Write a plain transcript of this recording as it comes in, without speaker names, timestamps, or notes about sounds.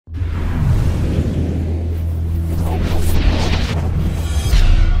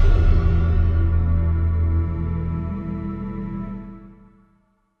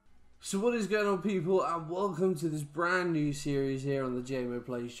So what is going on, people, and welcome to this brand new series here on the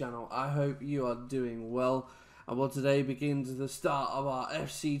JamoPlays channel. I hope you are doing well. And well, today begins the start of our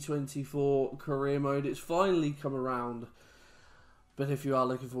FC24 career mode. It's finally come around. But if you are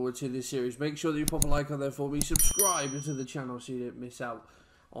looking forward to this series, make sure that you pop a like on there for me. Subscribe to the channel so you don't miss out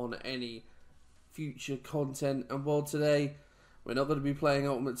on any future content. And well, today we're not going to be playing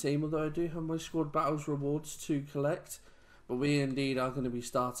Ultimate Team, although I do have my squad battles rewards to collect. But we indeed are going to be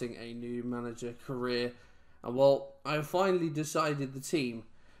starting a new manager career. And well, I have finally decided the team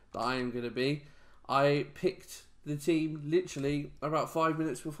that I am going to be. I picked the team literally about 5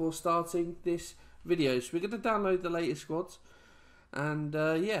 minutes before starting this video. So we're going to download the latest squads. And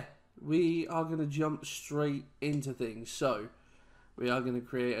yeah, we are going to jump straight into things. So we are going to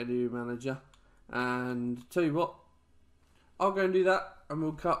create a new manager. And tell you what, I'll go and do that. And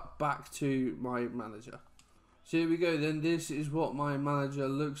we'll cut back to my manager. So here we go then. This is what my manager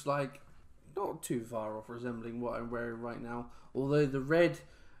looks like. Not too far off resembling what I'm wearing right now. Although the red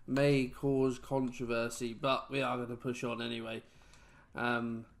may cause controversy, but we are going to push on anyway.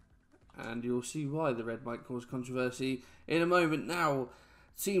 And you'll see why the red might cause controversy in a moment. Now,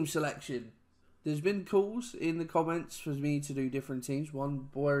 team selection. There's been calls in the comments for me to do different teams. One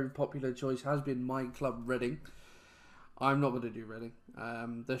very popular choice has been my club, Reading. I'm not going to do Reading.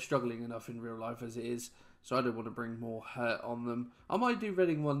 They're struggling enough in real life as it is. So I don't want to bring more hurt on them. I might do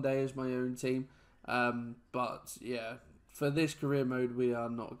Reading one day as my own team. But yeah, for this career mode, we are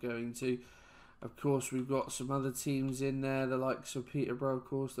not going to. Of course, we've got some other teams in there, the likes of Peterborough, of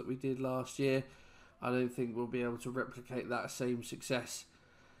course, that we did last year. I don't think we'll be able to replicate that same success.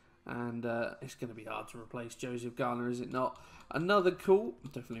 And it's going to be hard to replace Joseph Garner, is it not? Another call,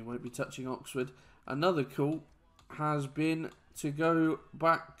 definitely won't be touching Oxford. Another call has been to go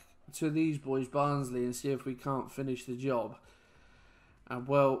back to these boys, Barnsley, and see if we can't finish the job. And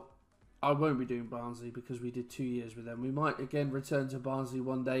well, I won't be doing Barnsley because we did 2 years with them. We might again return to Barnsley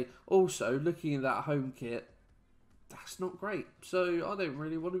one day. Also, looking at that home kit, that's not great. So I don't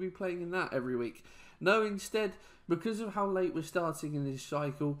really want to be playing in that every week. No, instead, because of how late we're starting in this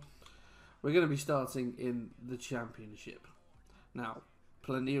cycle, we're going to be starting in the Championship. Now,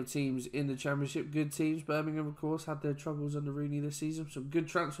 plenty of teams in the Championship, good teams. Birmingham, of course, had their troubles under Rooney this season. Some good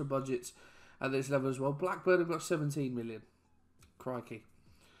transfer budgets at this level as well. Blackburn have got 17 million. Crikey.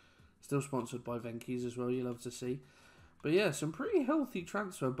 Still sponsored by Venky's as well, you love to see. But yeah, some pretty healthy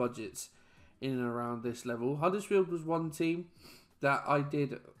transfer budgets in and around this level. Huddersfield was one team that I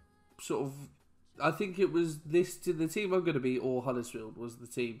did sort of, I think it was this to the team I'm going to be, or Huddersfield was the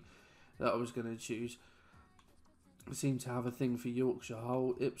team that I was going to choose. I seem to have a thing for Yorkshire.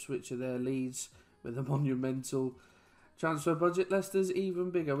 Hull, Ipswich are their Leeds with a monumental transfer budget. Leicester's even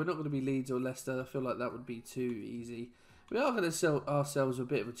bigger. We're not going to be Leeds or Leicester. I feel like that would be too easy. We are going to sell ourselves a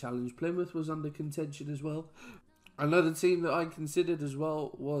bit of a challenge. Plymouth was under contention as well. Another team that I considered as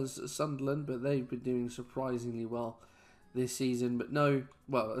well was Sunderland, but they've been doing surprisingly well this season. But no,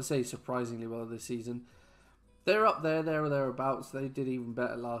 well, I say surprisingly well this season. They're up there or thereabouts. They did even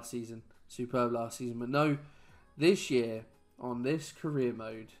better last season. Superb last season. But no, this year, on this career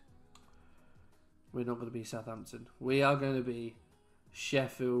mode, we're not going to be Southampton. We are going to be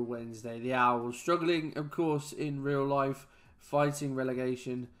Sheffield Wednesday. The Owls, struggling, of course, in real life, fighting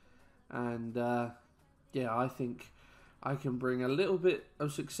relegation. And, yeah, I think I can bring a little bit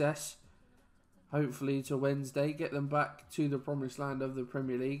of success, hopefully, to Wednesday. Get them back to the promised land of the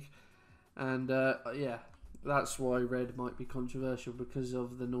Premier League. And, yeah, that's why red might be controversial because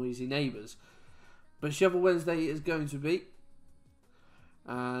of the noisy neighbours. But Sheffield Wednesday is going to be.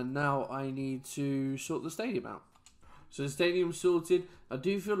 And now I need to sort the stadium out. So the stadium's sorted. I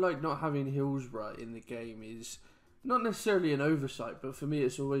do feel like not having Hillsborough in the game is not necessarily an oversight. But for me,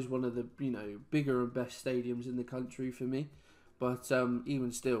 it's always one of the, bigger and best stadiums in the country for me. But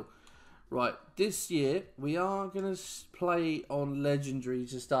even still. Right, this year we are going to play on Legendary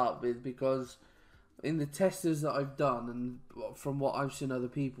to start with. Because in the testers that I've done and from what I've seen other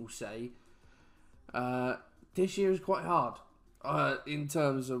people say, this year is quite hard in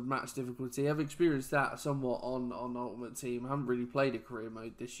terms of match difficulty. I've experienced that somewhat on Ultimate Team. I haven't really played a career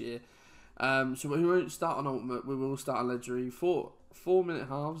mode this year. So we won't start on Ultimate. We will start on Legendary. 4-minute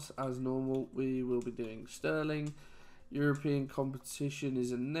halves as normal. We will be doing Sterling. European competition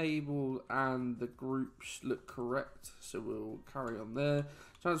is enabled and the groups look correct. So we'll carry on there.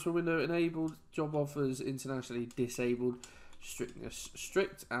 Transfer window enabled. Job offers internationally disabled. Strictness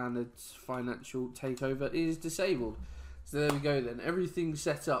strict, and its financial takeover is disabled. So there we go then. Everything's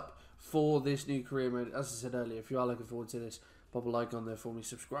set up for this new career mode. As I said earlier, if you are looking forward to this, pop a like on there for me.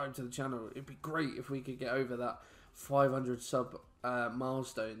 Subscribe to the channel. It'd be great if we could get over that 500 sub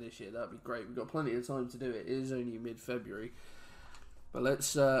milestone this year. That'd be great. We've got plenty of time to do it. It is only mid-February. But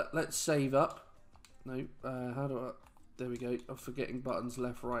let's save up. No, how do I... There we go. I'm forgetting buttons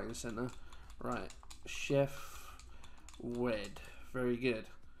left, right, and centre. Right. Chef Wed. Very good.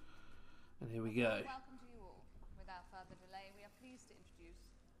 And here we go. Welcome to you all. Without further delay, we are pleased to introduce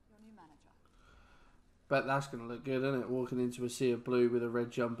your new manager. Bet that's going to look good, isn't it? Walking into a sea of blue with a red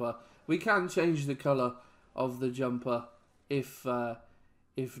jumper. We can change the colour of the jumper if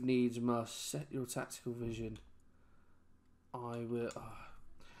needs must. Set your tactical vision. I will.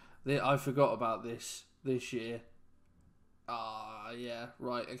 I forgot about this year. Yeah,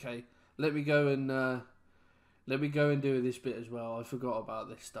 right, okay. Let me go and do this bit as well. I forgot about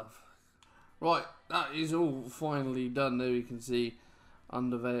this stuff. Right, that is all finally done. There you can see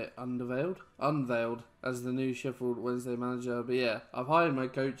unveiled as the new Sheffield Wednesday manager. But yeah, I've hired my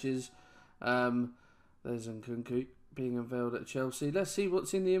coaches. There's Nkunku being unveiled at Chelsea. Let's see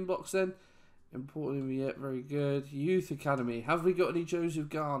what's in the inbox then. Important yet, very good. Youth Academy. Have we got any Joseph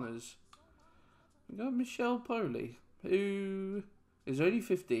Garners? We got Michelle Poley, who is only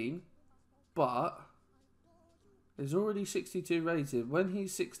 15, but is already 62 rated. When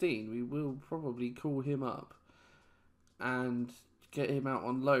he's 16, we will probably call him up and get him out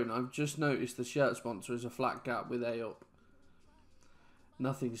on loan. I've just noticed the shirt sponsor is a flat cap with Eyup.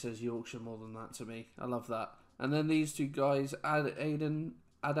 Nothing says Yorkshire more than that to me. I love that. And then these two guys,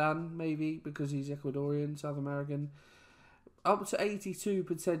 Adan, maybe, because he's Ecuadorian, South American. Up to 82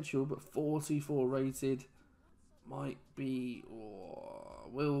 potential, but 44 rated. Might be...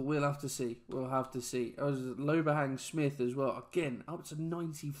 We'll have to see. We'll have to see. Lobahang Smith as well. Again, up to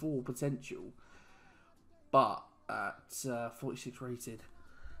 94 potential. But at 46 rated.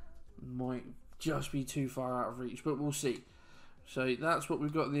 Might just be too far out of reach, but we'll see. So that's what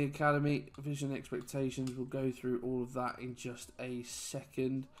we've got in the academy. Vision expectations. We'll go through all of that in just a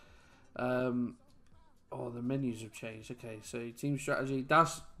second. The menus have changed. Okay, so team strategy.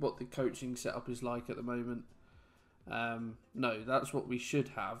 That's what the coaching setup is like at the moment. No, that's what we should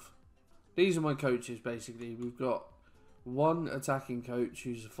have. These are my coaches, basically. We've got one attacking coach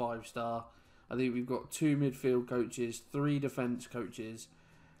who's a 5-star. I think we've got 2 midfield coaches, 3 defence coaches,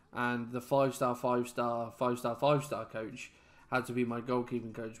 and the 5-star coach had to be my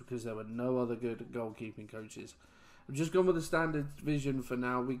goalkeeping coach because there were no other good goalkeeping coaches. I've just gone with the standard vision for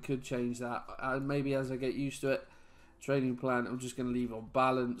now. We could change that. Maybe as I get used to it. Training plan, I'm just going to leave on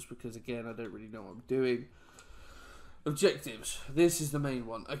balance because, again, I don't really know what I'm doing. Objectives. This is the main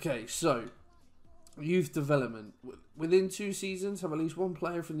one. Okay, so youth development. Within 2 seasons, have at least one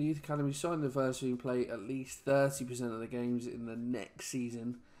player from the youth academy sign the varsity and play at least 30% of the games in the next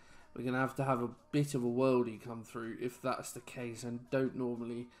season. We're going to have a bit of a worldie come through if that's the case, and don't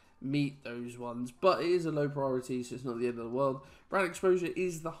normally meet those ones. But it is a low priority, so it's not the end of the world. Brand exposure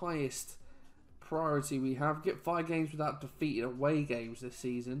is the highest priority we have. Get 5 games without defeated away games this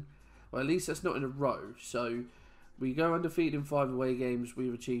season. Well, at least that's not in a row. So we go undefeated in 5 away games.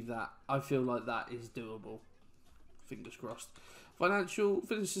 We've achieved that. I feel like that is doable. Fingers crossed. Financial,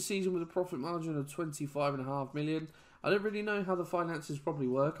 finish the season with a profit margin of 25.5 million. I don't really know how the finances probably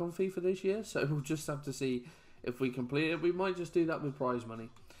work on FIFA this year, so we'll just have to see if we complete it. We might just do that with prize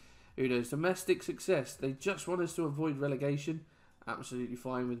money. Who knows? Domestic success. They just want us to avoid relegation. Absolutely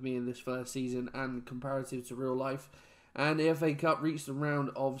fine with me in this first season and comparative to real life. And the FA Cup reached the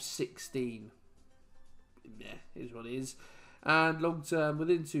round of 16. Yeah, is what it is. And long term,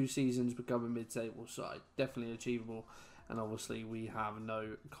 within 2 seasons, become a mid-table side. Definitely achievable. And obviously, we have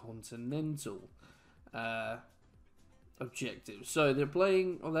no continental objectives. So they're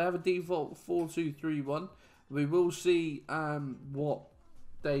playing, or they have a default 4-2-3-1. We will see what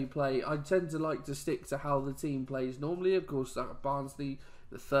they play. I tend to like to stick to how the team plays normally. Of course, like Barnsley,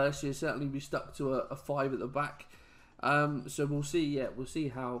 the first year certainly be stuck to a 5 at the back. So we'll see. Yeah, we'll see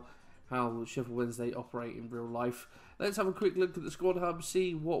how Sheffield Wednesday operate in real life. Let's have a quick look at the squad hub,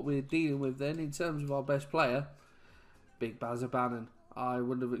 see what we're dealing with then in terms of our best player. Big Bazza Bannon. I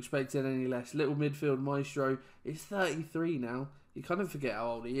wouldn't have expected any less. Little midfield maestro is 33 now. You kind of forget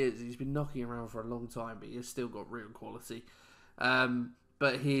how old he is. He's been knocking around for a long time, but he's still got real quality.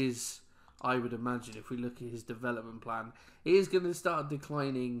 But I would imagine, if we look at his development plan, he is going to start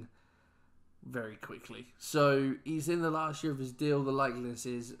declining very quickly. So he's in the last year of his deal. The likeliness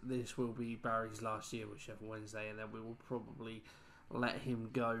is this will be Barry's last year with Sheffield Wednesday, and then we will probably let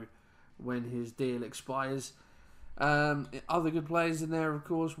him go when his deal expires. Other good players in there, of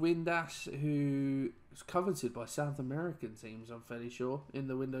course, Windass, who is coveted by South American teams, I'm fairly sure, in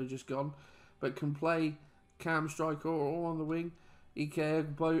the window just gone, but can play cam striker or on the wing. Ike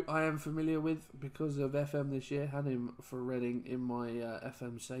Egbo I am familiar with because of FM this year. Had him for Reading in my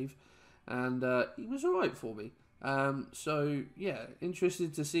FM save, and he was alright for me. So yeah,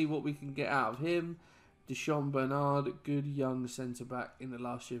 interested to see what we can get out of him. Deshaun Bernard, good young centre back in the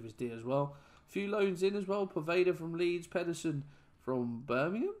last year of his deal as well. A few loans in as well. Paveda from Leeds, Pedersen from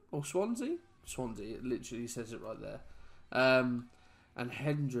Birmingham or Swansea. Swansea, it literally says it right there. And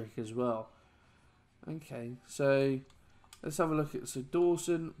Hendrick as well. Okay, so let's have a look at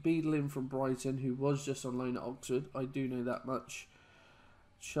Dawson, Beadle from Brighton, who was just on loan at Oxford. I do know that much.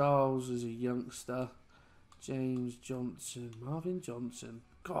 Charles is a youngster. James Johnson, Marvin Johnson.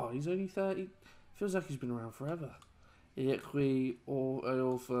 God, he's only 30. Feels like he's been around forever. Iekwe,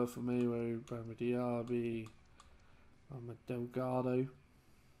 Orfa, Famero, Bramadiabi, Delgado.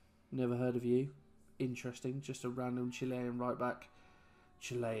 Never heard of you. Interesting. Just a random Chilean right back.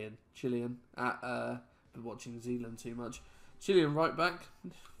 Chilean. Been watching Zealand too much. Chilean right back.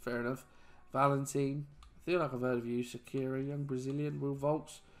 Fair enough. Valentin. I feel like I've heard of you. Sakira, young Brazilian. Will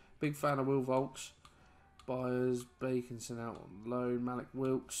Volks. Big fan of Will Volks. Byers, Baconson out on loan. Malik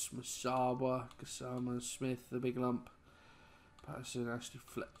Wilkes, Masaba, Gassama, Smith, the big lump. Patterson, Ashley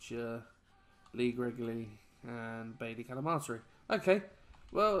Fletcher, Lee Gregory, and Bailey Calamatri. Okay,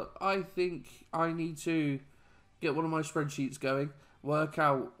 well, I think I need to get one of my spreadsheets going, work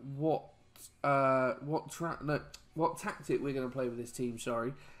out what tactic we're going to play with this team,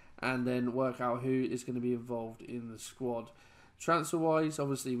 and then work out who is going to be involved in the squad. Transfer-wise,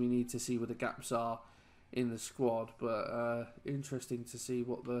 obviously, we need to see where the gaps are in the squad, but interesting to see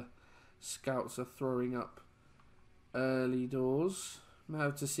what the scouts are throwing up early doors. Might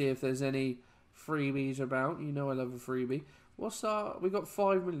have to see if there's any freebies about. You know I love a freebie. We got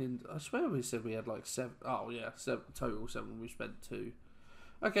 5 million. I swear we said we had like 7. Oh yeah, 7 total. 7. We spent 2.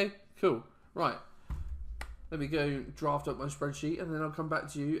 Okay, cool. Right. Let me go draft up my spreadsheet and then I'll come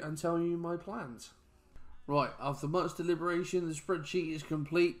back to you and tell you my plans. Right, after much deliberation, the spreadsheet is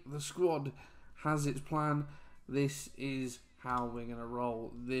complete. The squad has its plan. This is how we're going to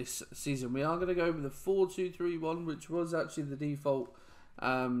roll this season. We are going to go with the 4-2-3-1, which was actually the default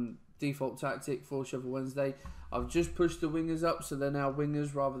tactic for Sheffield Wednesday. I've just pushed the wingers up, so they're now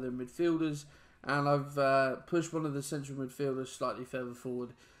wingers rather than midfielders, and I've pushed one of the central midfielders slightly further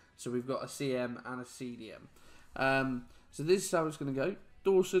forward, so we've got a CM and a CDM. So this is how it's going to go.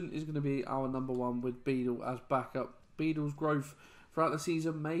 Dawson is going to be our number 1 with Beadle as backup. Beadle's growth throughout the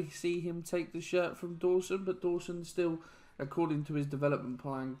season may see him take the shirt from Dawson, but Dawson still, according to his development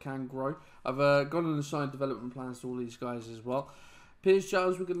plan, can grow. I've gone and assigned development plans to all these guys as well. Piers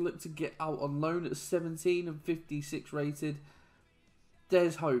Giles, we're going to look to get out on loan at 17 and 56 rated.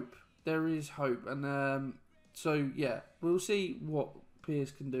 There's hope. There is hope. And so, yeah, we'll see what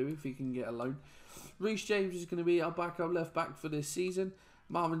Piers can do if he can get a loan. Reece James is going to be our backup left back for this season.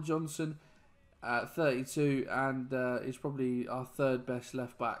 Marvin Johnson at 32 and is probably our 3rd best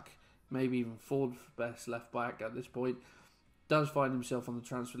left back, maybe even 4th best left back at this point. Does find himself on the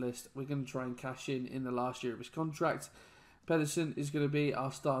transfer list. We're going to try and cash in the last year of his contract. Pedersen is going to be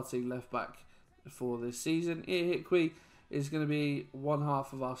our starting left back for this season. Iekwe is going to be one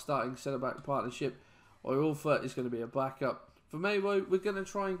half of our starting centre back partnership. Oyolfa is going to be a backup. For Maywo, we're going to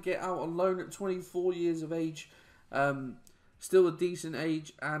try and get out on loan at 24 years of age. Still a decent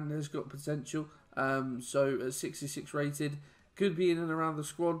age and has got potential. So at 66 rated, could be in and around the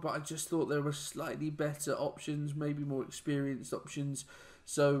squad, but I just thought there were slightly better options, maybe more experienced options.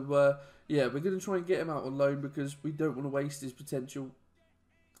 So yeah, we're going to try and get him out on loan because we don't want to waste his potential.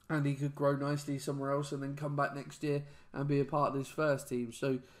 And he could grow nicely somewhere else and then come back next year and be a part of this first team.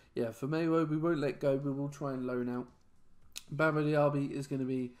 So yeah, for Maywo, we won't let go. We will try and loan out. Bama Diaby is going to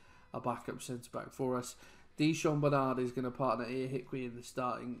be a backup centre-back for us. Deshaun Bernard is going to partner Iekwe in the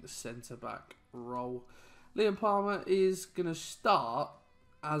starting centre-back role. Liam Palmer is going to start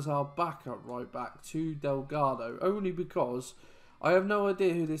as our backup right-back to Delgado, only because I have no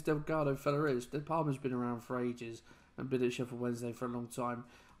idea who this Delgado fella is. Palmer's been around for ages and been at Sheffield Wednesday for a long time.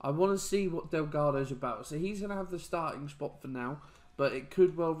 I want to see what Delgado's about. So he's going to have the starting spot for now, but it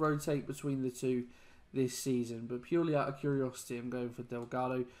could well rotate between the two this season. But purely out of curiosity, I'm going for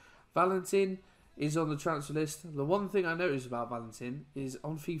Delgado. Valentin is on the transfer list. The one thing I noticed about Valentin is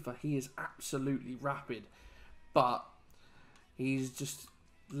on FIFA, he is absolutely rapid, but he's just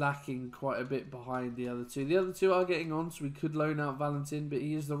lacking quite a bit behind the other two. The other two are getting on, so we could loan out Valentin, but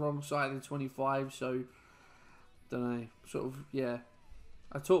he is the wrong side of 25, so don't know. Sort of, yeah.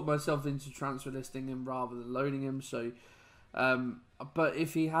 I talked myself into transfer listing him rather than loaning him, so but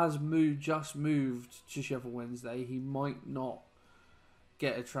if he has just moved to Sheffield Wednesday, he might not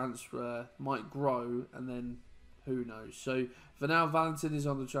get a transfer, might grow and then who knows? So for now, Valentin is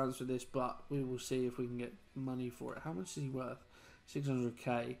on the transfer list, but we will see if we can get money for it. How much is he worth?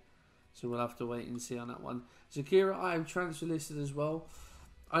 600k. So we'll have to wait and see on that one. Zakira, I have transfer listed as well.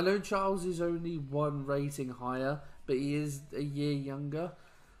 I know Charles is only one rating higher, but he is a year younger.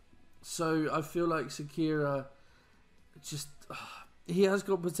 So I feel like Zakira just he has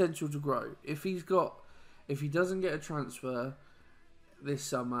got potential to grow. If he doesn't get a transfer this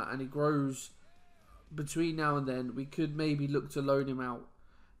summer and he grows between now and then, we could maybe look to loan him out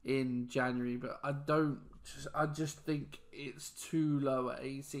in January, but I just think it's too low at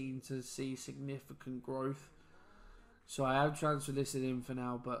 18 to see significant growth. So I have transfer listed in for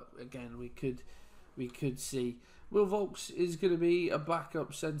now, but again, we could see. Will Volks is going to be a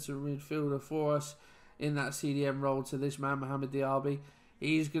backup centre midfielder for us in that CDM role to this man, Mohamed Diaby.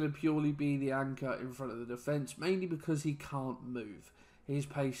 He's going to purely be the anchor in front of the defence, mainly because he can't move. His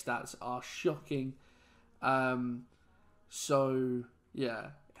pace stats are shocking. So, yeah.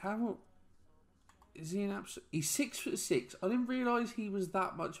 How is he an absolute... He's 6'6". I didn't realise he was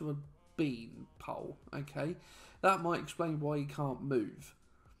that much of a bean pole, okay? That might explain why he can't move.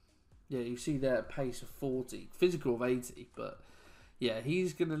 Yeah, you see there a pace of 40. Physical of 80, but... yeah,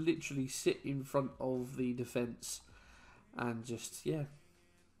 he's going to literally sit in front of the defence and just, yeah.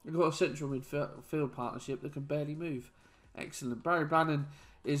 We've got a central midfield partnership that can barely move. Excellent. Barry Bannon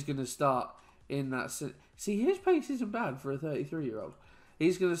is going to start in that... See, his pace isn't bad for a 33-year-old.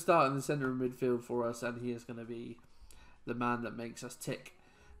 He's going to start in the centre of midfield for us, and he is going to be the man that makes us tick.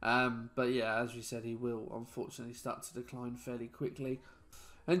 But yeah, as we said, he will unfortunately start to decline fairly quickly.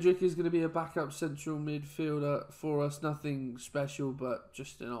 Hendrick is going to be a backup central midfielder for us. Nothing special, but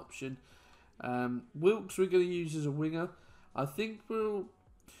just an option. Wilkes we're going to use as a winger. I think we'll...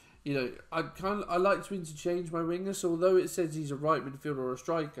 You know, I like to interchange my wingers. So although it says he's a right midfielder or a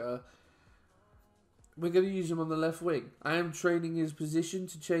striker, we're going to use him on the left wing. I am training his position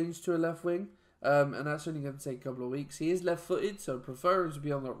to change to a left wing. And that's only going to take a couple of weeks. He is left-footed, so I prefer him to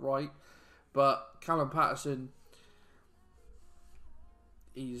be on the right. But Callum Patterson...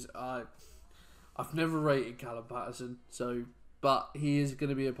 I've never rated Callum Patterson, but he is going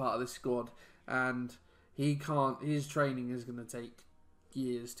to be a part of this squad, and his training is going to take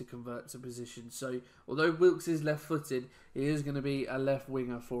years to convert to position. So although Wilkes is left-footed, he is going to be a left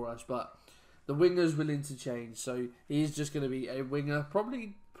winger for us, but the wingers will interchange. So he's just going to be a winger,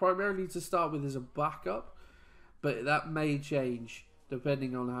 probably primarily to start with as a backup, but that may change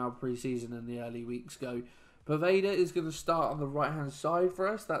depending on how pre-season and the early weeks go. Poveda is going to start on the right-hand side for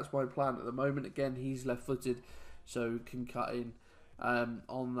us. That's my plan at the moment. Again, he's left-footed, so can cut in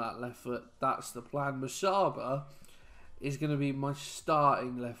on that left foot. That's the plan. Musaba is going to be my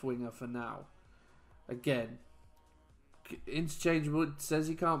starting left winger for now. Again, interchangeable. It says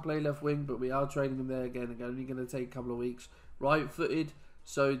he can't play left wing, but we are training him there again. Again, only going to take a couple of weeks. Right-footed,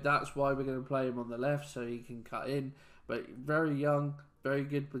 so that's why we're going to play him on the left, so he can cut in. But very young, very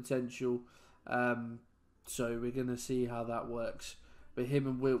good potential. So we're going to see how that works. But him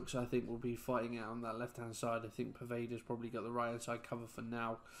and Wilkes, I think, will be fighting out on that left-hand side. I think Poveda's probably got the right-hand side cover for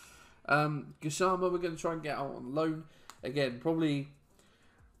now. Gassama, we're going to try and get out on loan. Again, probably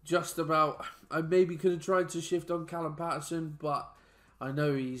just about... I maybe could have tried to shift on Callum Patterson, but I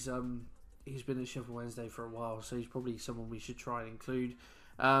know he's been at Sheffield Wednesday for a while, so he's probably someone we should try and include.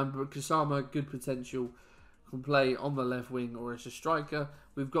 But Gassama, good potential, can play on the left wing or as a striker.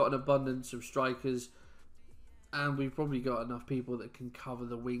 We've got an abundance of strikers, and we've probably got enough people that can cover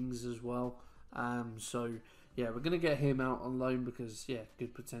the wings as well. So, yeah, we're going to get him out on loan because, yeah,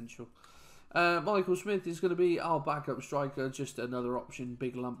 good potential. Michael Smith is going to be our backup striker, just another option,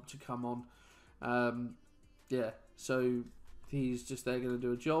 big lump to come on. Yeah, so he's just there going to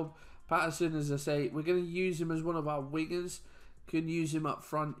do a job. Patterson, as I say, we're going to use him as one of our wingers. Can use him up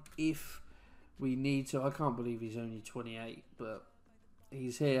front if we need to. I can't believe he's only 28, but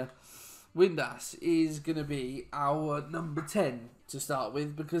he's here. Windass is going to be our number 10 to start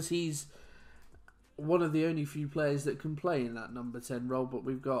with because he's one of the only few players that can play in that number 10 role. But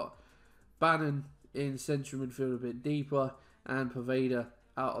we've got Bannon in central midfield a bit deeper and Poveda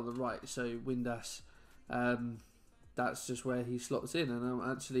out on the right. So Windass, that's just where he slots in. And I'm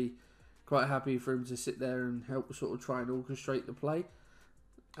actually quite happy for him to sit there and help sort of try and orchestrate the play.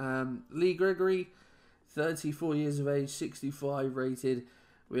 Lee Gregory, 34 years of age, 65 rated.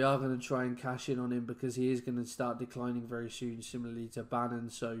 We are going to try and cash in on him because he is going to start declining very soon, similarly to Bannon.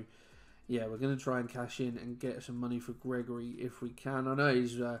 So, yeah, we're going to try and cash in and get some money for Gregory if we can. I know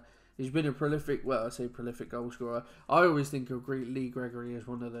he's been a prolific, well, I say prolific goal scorer. I always think of Lee Gregory as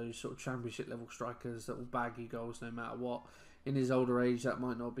one of those sort of championship level strikers that will bag you goals no matter what. In his older age, that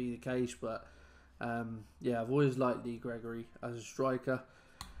might not be the case, but Yeah, I've always liked Lee Gregory as a striker.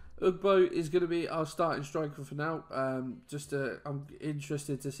 Ugbo is going to be our starting striker for now. I'm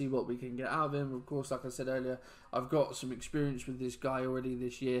interested to see what we can get out of him. Of course, like I said earlier, I've got some experience with this guy already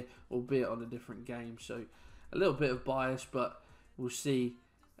this year, albeit on a different game. So a little bit of bias, but we'll see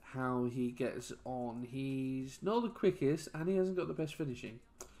how he gets on. He's not the quickest, and he hasn't got the best finishing.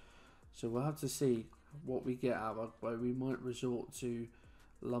 So we'll have to see what we get out of Ugbo. We might resort to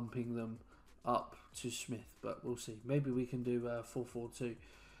lumping them up to Smith, but we'll see. Maybe we can do 4-4-2.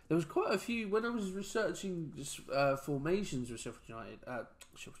 There was quite a few when I was researching formations with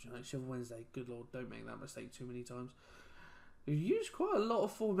Sheffield Wednesday. Good Lord, don't make that mistake too many times. We've used quite a lot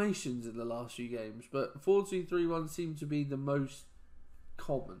of formations in the last few games, but 4-2-3-1 seemed to be the most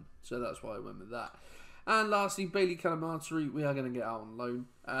common, so that's why I went with that. And lastly, Bailey Calamatari, we are going to get out on loan.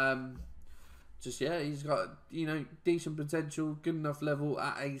 He's got decent potential, good enough level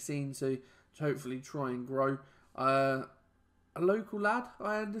at 18 to hopefully try and grow. A local lad,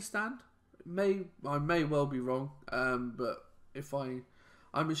 I understand. I may well be wrong, but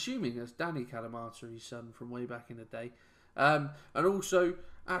I'm assuming it's Danny Calamatari's son from way back in the day. And also,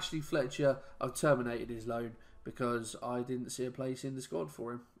 Ashley Fletcher, I've terminated his loan because I didn't see a place in the squad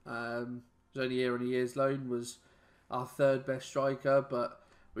for him. He was only here on a year's loan, was our third best striker, but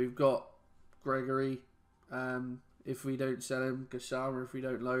we've got Gregory, if we don't sell him, Gassama if we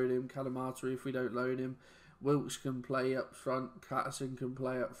don't loan him, Calamatari if we don't loan him, Wilkes can play up front, Catterson can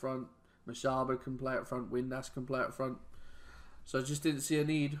play up front, Mashaba can play up front, Windass can play up front. So I just didn't see a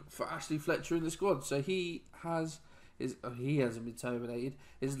need for Ashley Fletcher in the squad. So he hasn't been terminated.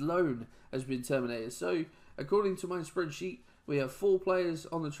 His loan has been terminated. So according to my spreadsheet, we have 4 players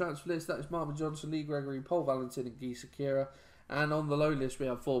on the transfer list. That is Marvin Johnson, Lee Gregory, Paul Valentin and Guy Sakira. And on the loan list we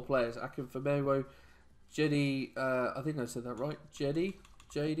have 4 players. Akin Famewo, Jedi, I think I said that right. JD,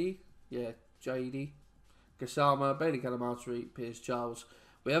 Gassama, Bailey Calamatari, Piers Charles.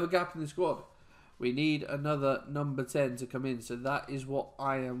 We have a gap in the squad. We need another number 10 to come in. So that is what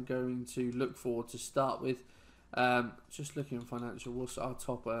I am going to look for to start with. Just looking at financial, what's our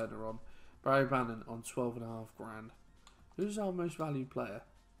top earner on? Barry Bannon on 12.5 grand. Who's our most valued player?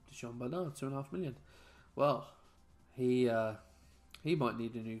 Deshaun Bernard, 2.5 million. Well, he might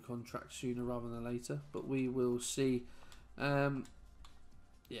need a new contract sooner rather than later, but we will see.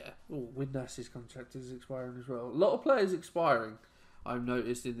 Windass's contract is expiring as well. A lot of players expiring, I've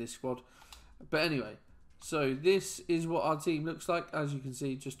noticed in this squad. But anyway, so this is what our team looks like. As you can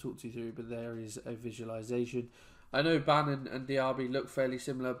see, just talked you through, but there is a visualization. I know Bannon and Diaby look fairly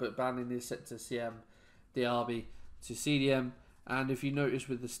similar, but Bannon is set to CM, Diaby to CDM. And if you notice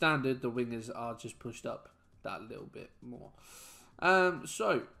with the standard, the wingers are just pushed up that little bit more.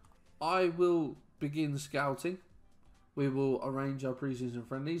 So I will begin scouting. We will arrange our pre-season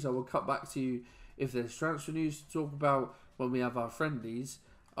friendlies. I will cut back to you if there's transfer news to talk about when we have our friendlies.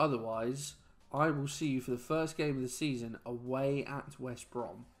 Otherwise, I will see you for the first game of the season away at West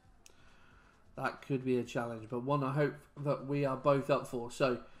Brom. That could be a challenge, but one I hope that we are both up for.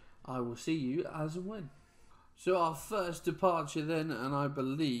 So I will see you as and when. So our first departure then, and I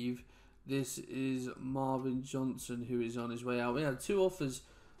believe this is Marvin Johnson who is on his way out. We had 2 offers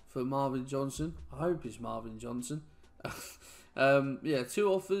for Marvin Johnson. I hope it's Marvin Johnson. 2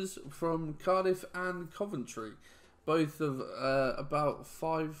 offers from Cardiff and Coventry. Both of about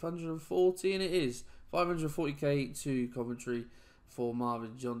 540, and it is 540k to Coventry for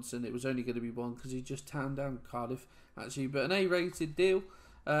Marvin Johnson. It was only going to be one because he just turned down Cardiff, actually, but an A-rated deal.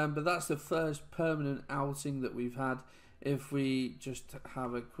 But that's the first permanent outing that we've had. If we just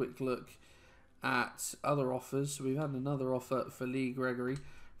have a quick look at other offers, so we've had another offer for Lee Gregory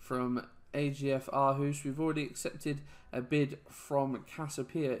from AGF Aarhus. We've already accepted a bid from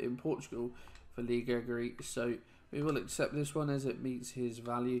Casapia in Portugal for Lee Gregory, so we will accept this one as it meets his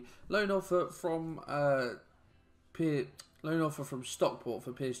value. Loan offer from Stockport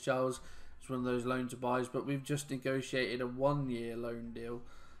for Piers Charles. It's one of those loan to buys, but we've just negotiated a 1-year loan deal,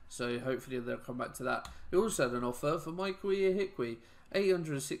 so hopefully they'll come back to that. We also had an offer for Michael Eyup,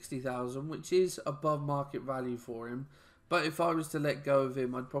 860,000, which is above market value for him. But if I was to let go of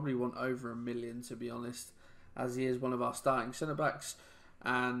him, I'd probably want over $1 million, to be honest, as he is one of our starting centre-backs,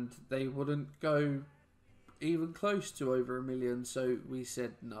 and they wouldn't go even close to over $1 million, so we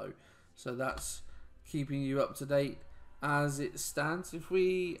said no. So that's keeping you up to date as it stands. If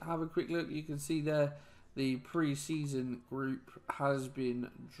we have a quick look, you can see there the pre-season group has been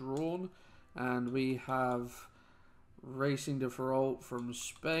drawn, and we have Racing de Ferrol from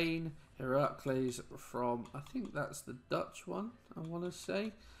Spain, Heracles from, I think that's the Dutch one, I want to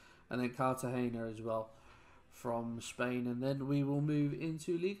say, and then Cartagena as well from Spain, and then we will move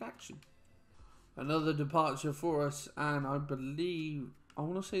into league action. Another departure for us, and I believe, I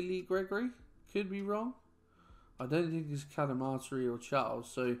want to say Lee Gregory, could be wrong. I don't think it's Cadamarteri or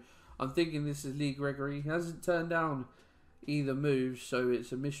Charles, so I'm thinking this is Lee Gregory. He hasn't turned down either move, so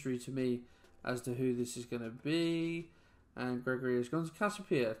it's a mystery to me as to who this is going to be. And Gregory has gone to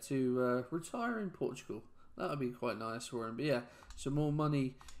Casapia to retire in Portugal. That would be quite nice for him. But yeah, some more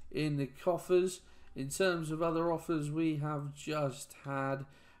money in the coffers. In terms of other offers, we have just had...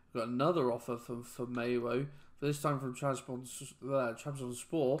 We've got another offer from Mayo, this time from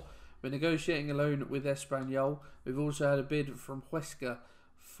Trabzonspor. We're negotiating a loan with Espanyol. We've also had a bid from Huesca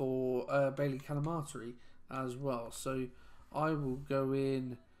for Bailey Cadamarteri as well. So I will go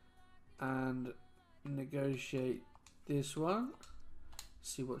in and negotiate this one.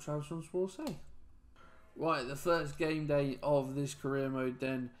 See what Trabzonspor say. Right, the first game day of this career mode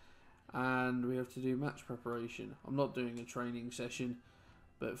then. And we have to do match preparation. I'm not doing a training session.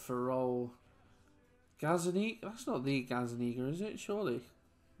 But Ferrol, Gazaniga, that's not the Gazaniga, is it? Surely.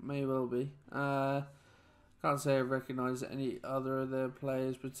 May well be. Can't say I recognise any other of their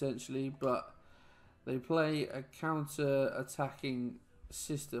players potentially, but they play a counter-attacking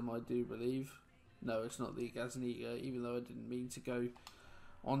system, I do believe. No, it's not the Gazaniga, even though I didn't mean to go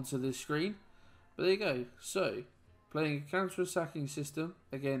onto this screen. But there you go. So, playing a counter-attacking system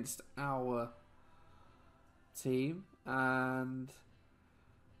against our team, and...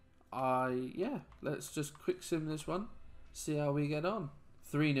 let's just quick sim this one, see how we get on.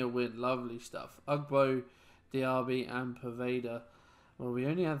 3-0 win, lovely stuff. Ugbo, Diaby and Poveda. Well, we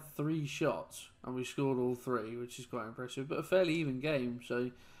only had 3 shots and we scored all 3, which is quite impressive, but a fairly even game,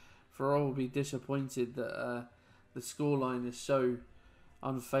 so Ferrol will be disappointed that the scoreline is so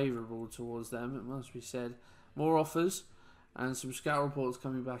unfavourable towards them, it must be said. More offers and some scout reports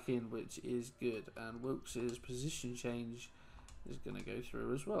coming back in, which is good, and Wilkes' position change is going to go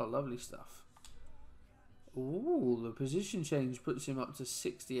through as well. Lovely stuff. Ooh, the position change puts him up to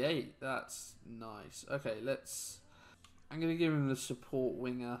 68. That's nice. Okay, I'm going to give him the support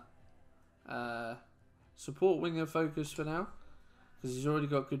winger focus for now, because he's already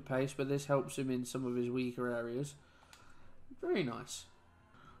got good pace, but this helps him in some of his weaker areas. Very nice.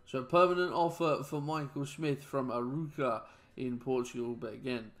 So a permanent offer for Michael Smith from Aruca in Portugal, but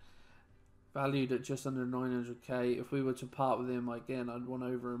again, valued at just under 900k. If we were to part with him, again, I'd want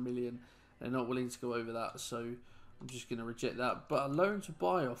over $1 million. They're not willing to go over that, so I'm just going to reject that. But a loan to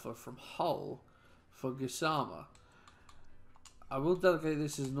buy offer from Hull for Gassama. I will delegate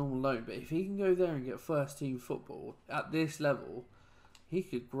this as a normal loan, but if he can go there and get first team football at this level, he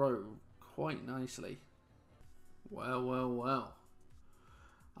could grow quite nicely. Well, well, well.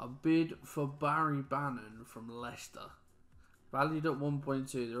 A bid for Barry Bannon from Leicester. Valued at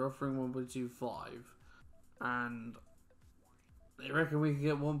 1.2, they're offering 1.25, and they reckon we can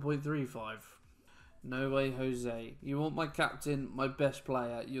get 1.35. No way, Jose. You want my captain, my best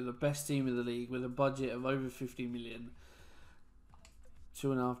player, you're the best team in the league with a budget of over 50 million.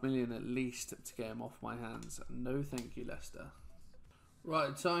 2.5 million at least to get him off my hands. No thank you, Leicester.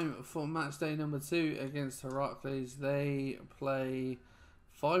 Right, time for match day number 2 against Heracles. They play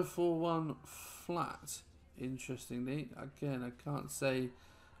 5-4-1 flat. Interestingly, again, I can't say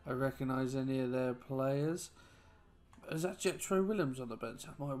I recognise any of their players. Is that Jetro Williams on the bench?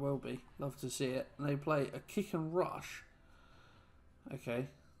 That might well be. Love to see it. And they play a kick and rush. Okay,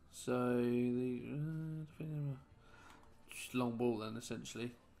 so just long ball then,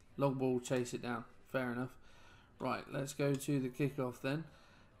 essentially. Long ball, chase it down. Fair enough. Right, let's go to the kickoff then.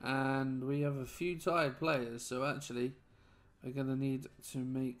 And we have a few tired players, so actually we're going to need to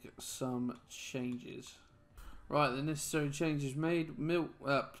make some changes. Right, the necessary changes made.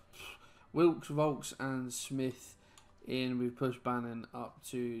 Wilkes, Volks and Smith in. We've pushed Bannon up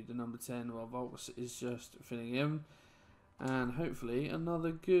to the number 10 while Volks is just filling in. And hopefully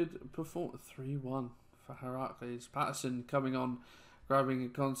another good performance. 3-1 for Heracles. Patterson coming on, grabbing a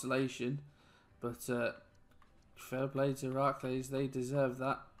consolation. But fair play to Heracles. They deserve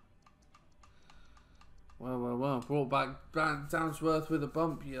that. Well, well, well. Brought back down to earth with a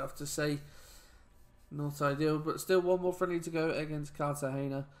bump, you have to say. Not ideal, but still one more friendly to go against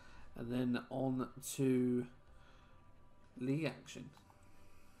Cartagena. And then on to league action.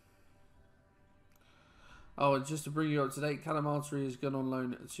 Oh, and just to bring you up to date, Cadamarteri has gone on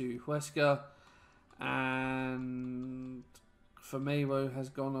loan to Huesca. And Firmino has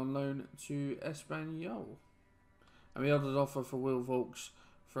gone on loan to Espanyol. And we had an offer for Will Volks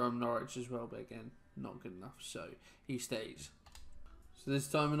from Norwich as well, but again, not good enough, so he stays. So this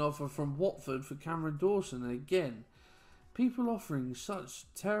time an offer from Watford for Cameron Dawson. And again, people offering such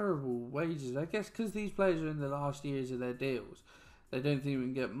terrible wages. I guess because these players are in the last years of their deals, they don't think we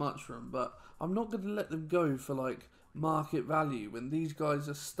can get much from. But I'm not going to let them go for like market value when these guys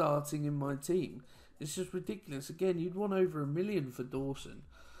are starting in my team. It's just ridiculous. Again, you'd want over $1 million for Dawson.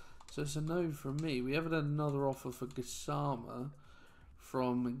 So it's a no from me. We haven't had another offer for Gassama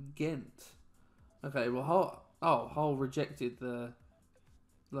from Ghent. Okay, well, Hull rejected the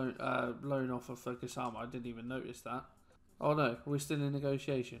loan offer for Gassama. I didn't even notice that. Oh no, we're still in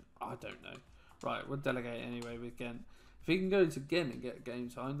negotiation. I don't know. Right, we'll delegate anyway with Ghent. If he can go to Ghent and get game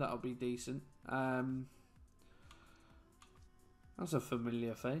time, that'll be decent. That's a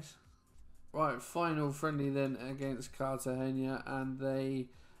familiar face. Right, final friendly then against Cartagena, and they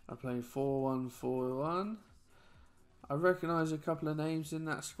are playing 4-1-4-1. I recognise a couple of names in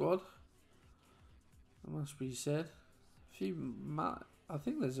that squad. It must be said. I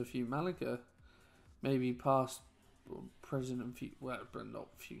think there's a few Malaga, maybe past, present, and future. Well, but not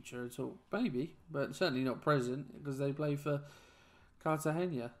future at all. Maybe, but certainly not present because they play for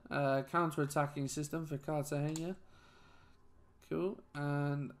Cartagena. Counter-attacking system for Cartagena. Cool.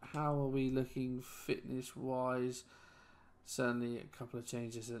 And how are we looking fitness-wise? Certainly a couple of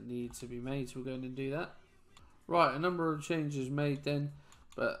changes that need to be made, so we're going to do that. Right, a number of changes made then,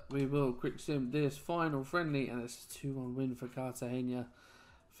 but we will quick sim this final friendly, and it's a 2-1 win for Cartagena.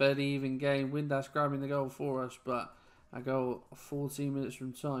 Fairly even game. Windass grabbing the goal for us, but a goal 14 minutes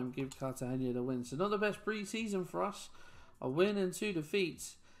from time give Cartagena the win. So not the best pre-season for us. A win and 2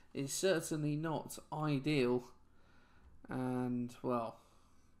 defeats is certainly not ideal. And, well,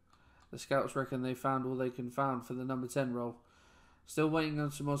 the scouts reckon they found all they can find for the number 10 role. Still waiting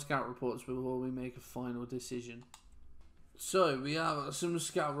on some more scout reports before we make a final decision. So, we have some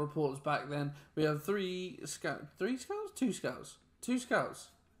scout reports back then. We have 2 scouts.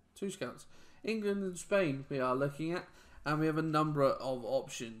 England and Spain we are looking at. And we have a number of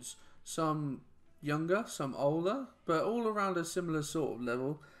options. Some younger, some older, but all around a similar sort of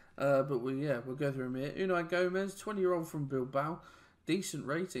level. But we'll go through them here. Unai Gomez, 20-year-old from Bilbao. Decent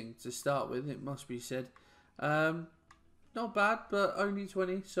rating to start with, it must be said. Not bad, but only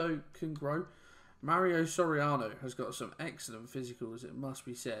 20, so can grow. Mario Soriano has got some excellent physicals, it must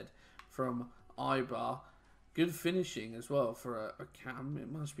be said, from Eyup. Good finishing as well for a cam,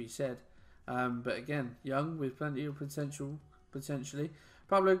 it must be said. But again, young with plenty of potential, potentially.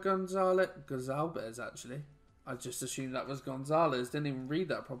 Pablo Gonzalez, actually. I just assumed that was Gonzalez. Didn't even read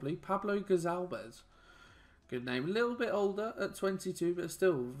that properly. Pablo Gonzalez. Good name. A little bit older at 22, but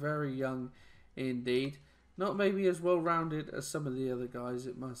still very young indeed. Not maybe as well-rounded as some of the other guys,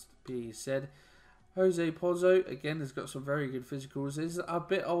 it must be said. Jose Pozo, again, has got some very good physicals. Is a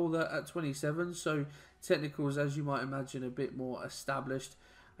bit older at 27, so technicals, as you might imagine, a bit more established.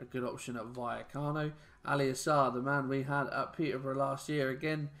 A good option at Vallecano. Ali Assar, the man we had at Peterborough last year,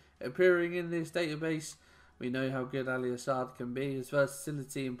 again, appearing in this database. We know how good Ali Assad can be. His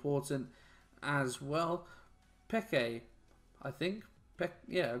versatility important as well. Peke, I think. I'm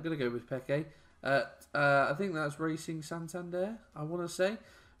going to go with Peke. I think that's Racing Santander, I want to say.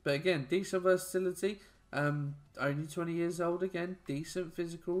 But again, decent versatility. Only 20 years old again. Decent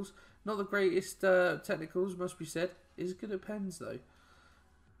physicals. Not the greatest technicals, must be said. Is good at pens, though.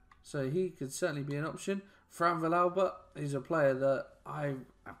 So he could certainly be an option. Fran Villalba is a player that I've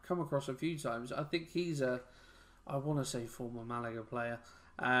come across a few times. I think he's I want to say former Malaga player.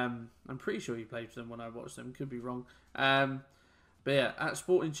 I'm pretty sure he played for them when I watched them. Could be wrong. But yeah, at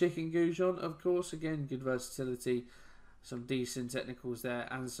Sporting Chicken Goujon, of course. Again, good versatility. Some decent technicals there.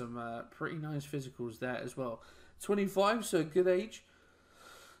 And some pretty nice physicals there as well. 25, so a good age.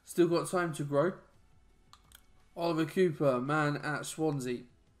 Still got time to grow. Oliver Cooper, man at Swansea.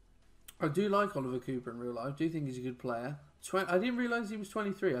 I do like Oliver Cooper in real life. I do think he's a good player. I didn't realise he was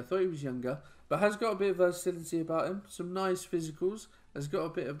 23. I thought he was younger. But has got a bit of versatility about him. Some nice physicals. Has got a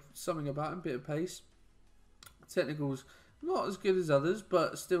bit of something about him. A bit of pace. Technicals, not as good as others,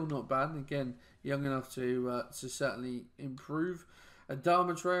 but still not bad. And again, young enough to certainly improve.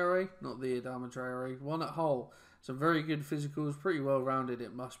 Adama Traore, not the Adama Traore. One at Hull. Some very good physicals. Pretty well rounded,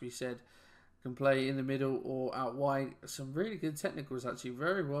 it must be said. Can play in the middle or out wide. Some really good technicals, actually.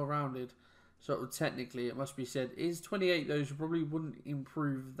 Very well rounded. Sort of technically, it must be said. Is 28, though, so probably wouldn't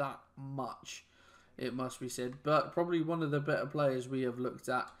improve that much, it must be said. But probably one of the better players we have looked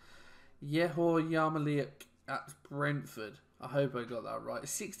at. Yehor Yarmoliuk at Brentford. I hope I got that right.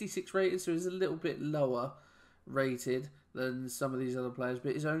 66 rated, so he's a little bit lower rated than some of these other players.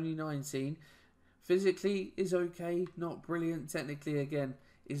 But he's only 19. Physically is okay, not brilliant. Technically, again,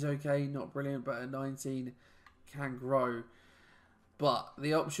 is okay, not brilliant, but at 19 can grow. But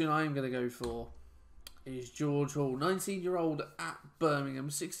the option I'm going to go for is George Hall, 19-year-old at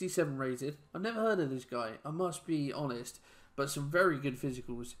Birmingham, 67 rated. I've never heard of this guy, I must be honest, but but some very good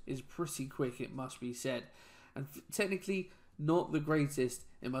physicals. Is pretty quick, it must be said, and technically not the greatest,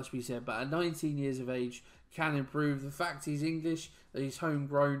 it must be said, but at 19 years of age can improve. The fact he's English, that he's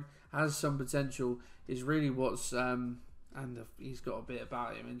homegrown, has some potential is really what's he's got a bit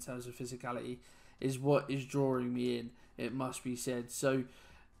about him in terms of physicality, is what is drawing me in, it must be said. So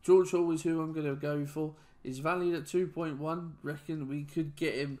George Hall is who I'm going to go for. He's valued at 2.1. Reckon we could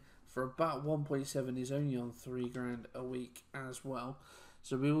get him for about 1.7. He's only on £3 a week as well.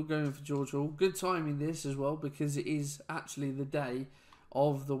 So we will go in for George Hall. Good timing this as well, because it is actually the day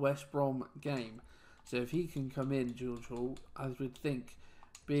of the West Brom game. So if he can come in, George Hall, I would think,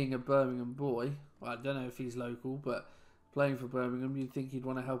 being a Birmingham boy, well, I don't know if he's local, but playing for Birmingham, you'd think he'd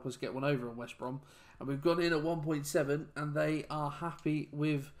want to help us get one over on West Brom. And we've gone in at 1.7, and they are happy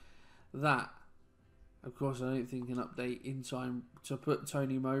with that. Of course, I don't think an update in time to put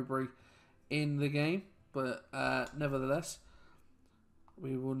Tony Mowbray in the game, but nevertheless,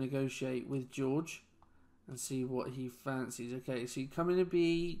 we will negotiate with George and see what he fancies. Okay, so he's coming to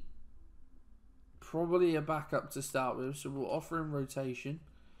be probably a backup to start with, so we'll offer him rotation.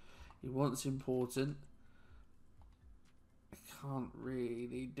 He wants important. I can't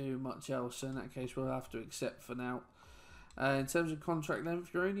really do much else, so in that case we'll have to accept for now. In terms of contract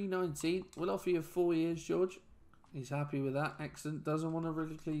length, you're only 19. We'll offer you 4 years, George. He's happy with that. Excellent. Doesn't want to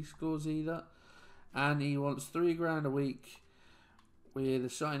release scores either. And he wants £3 a week with a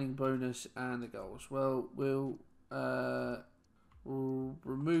signing bonus and the goals. Well, we'll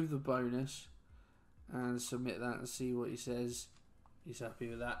remove the bonus and submit that and see what he says. He's happy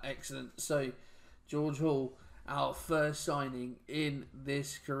with that. Excellent. So, George Hall, our first signing in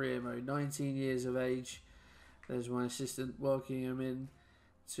this career mode. 19 years of age. There's my assistant welcoming him in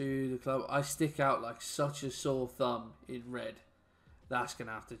to the club. I stick out like such a sore thumb in red. That's going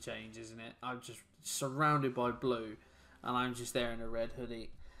to have to change, isn't it? I'm just surrounded by blue and I'm just there in a red hoodie.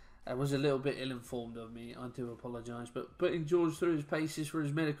 It was a little bit ill-informed of me. I do apologise. But putting George through his paces for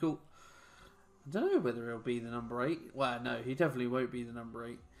his medical, I don't know whether he'll be the number 8. Well, no, he definitely won't be the number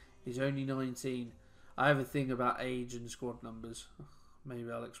 8. He's only 19. I have a thing about age and squad numbers.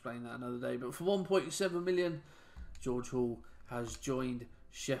 Maybe I'll explain that another day. But for 1.7 million, George Hall has joined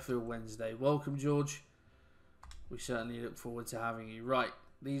Sheffield Wednesday. Welcome, George. We certainly look forward to having you. Right,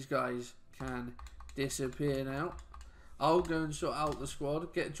 these guys can disappear now. I'll go and sort out the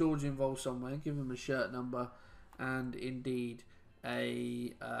squad, get George involved somewhere, give him a shirt number, and indeed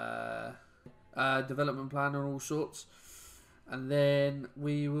a development plan and all sorts. And then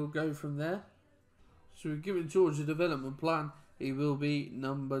we will go from there. So we've given George a development plan. He will be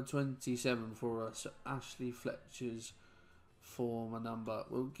number 27 for us. Ashley Fletcher's former number.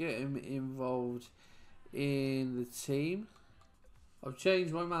 We'll get him involved in the team. I've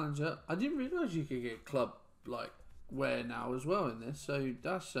changed my manager. I didn't realise you could get club like wear now as well in this. So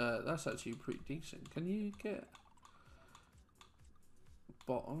that's actually pretty decent. Can you get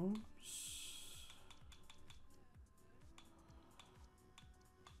bottoms?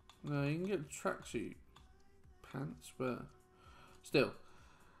 No, you can get tracksuit pants, but still,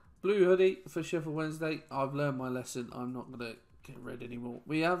 blue hoodie for Sheffield Wednesday. I've learned my lesson. I'm not going to get red anymore.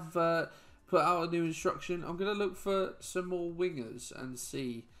 We have put out a new instruction. I'm going to look for some more wingers and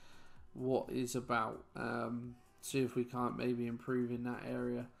see what is about. See if we can't maybe improve in that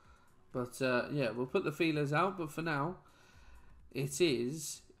area. But yeah, we'll put the feelers out. But for now, it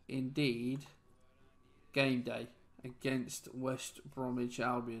is indeed game day against West Bromwich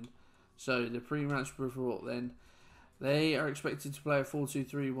Albion. So the pre-match report then. They are expected to play a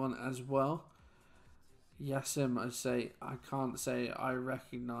 4-2-3-1 as well. Yassem, I can't say I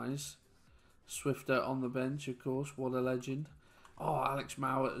recognise. Swifter on the bench, of course. What a legend. Oh, Alex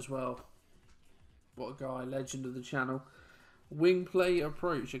Mowat as well. What a guy. Legend of the channel. Wing play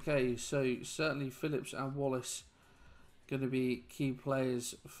approach. Okay, so certainly Phillips and Wallace going to be key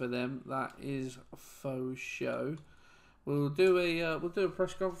players for them. That is faux show. We'll do a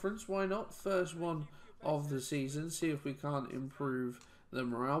press conference. Why not? First one of the season. See if we can't improve the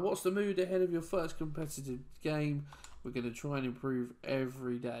morale. What's the mood ahead of your first competitive game? We're going to try and improve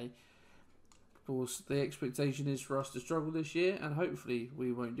every day. Of course, the expectation is for us to struggle this year, and hopefully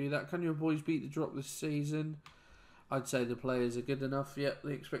we won't do that. Can your boys beat the drop this season? I'd say the players are good enough. Yet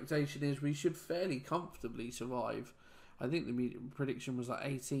the expectation is we should fairly comfortably survive. I think the prediction was like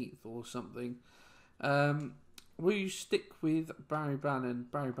 18th or something. We stick with Barry Bannon.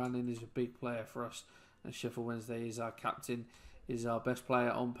 Barry Bannon is a big player for us. And Sheffield Wednesday is our captain, is our best player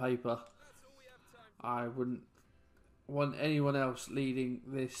on paper. I wouldn't want anyone else leading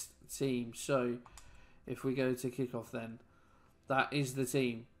this team. So if we go to kickoff then, that is the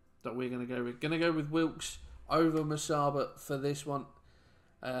team that we're going to go with. Going to go with Wilkes over Masaba for this one.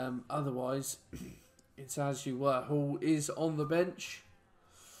 Otherwise, it's as you were. Hall is on the bench.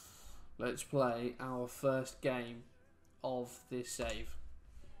 Let's play our first game of this save.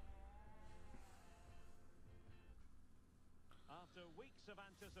 After weeks of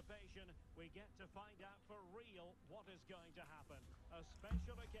anticipation, we get to find out for real what is going to happen. A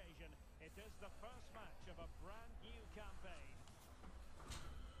special occasion. It is the first match of a brand new campaign.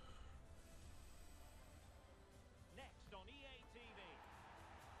 Next on EA TV.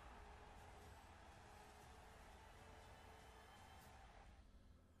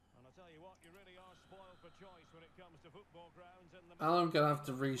 And I'll tell you what, you really are spoiled for choice when it comes to football grounds. And I'm going to have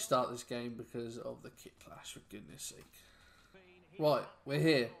to restart this game because of the kit clash, for goodness sake. Right, we're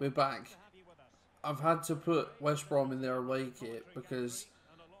here. We're back. I've had to put West Brom in their away kit because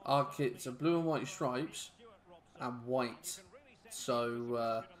our kits are blue and white stripes and white.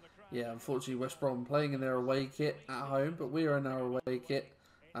 So, yeah, unfortunately West Brom playing in their away kit at home, but we are in our away kit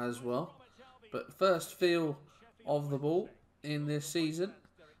as well. But first feel of the ball in this season.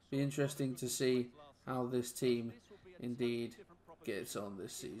 Be interesting to see how this team indeed gets on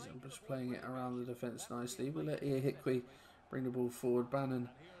this season. Just playing it around the defence nicely. We'll let Eyup bring the ball forward. Bannon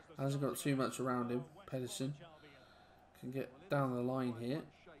hasn't got too much around him. Pedersen can get down the line here.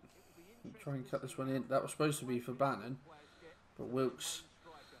 Try and cut this one in. That was supposed to be for Bannon, but Wilkes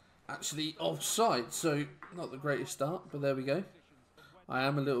actually offside, so not the greatest start, but there we go. I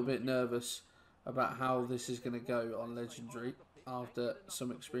am a little bit nervous about how this is going to go on Legendary after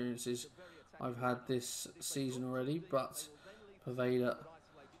some experiences I've had this season already, but Poveda,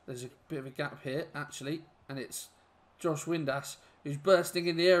 there's a bit of a gap here actually, and it's Josh Windass who's bursting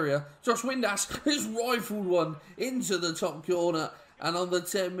in the area. Josh Windass has rifled one into the top corner, and on the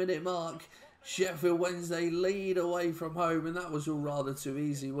 10-minute mark, Sheffield Wednesday lead away from home, and that was all rather too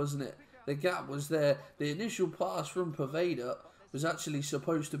easy, wasn't it? The gap was there. The initial pass from Poveda was actually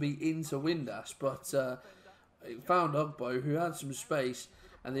supposed to be into Windass, but it found Ugbo, who had some space,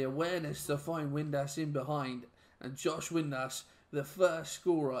 and the awareness to find Windass in behind, and Josh Windass, the first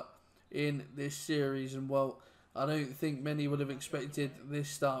scorer in this series, and well, I don't think many would have expected this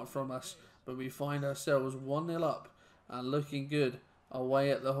start from us, but we find ourselves 1-0 up and looking good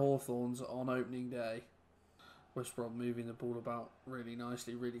away at the Hawthorns on opening day. West Brom moving the ball about really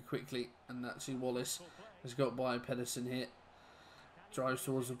nicely, really quickly, and actually Wallace has got by Pedersen here. Drives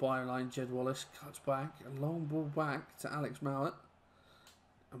towards the byline, Jed Wallace cuts back, a long ball back to Alex Mowat,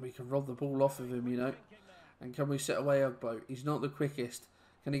 and we can rob the ball off of him, you know. And can we set away Ugbo? He's not the quickest.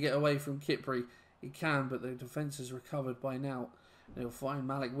 Can he get away from Kipri? He can, but the defence has recovered by now. And he'll find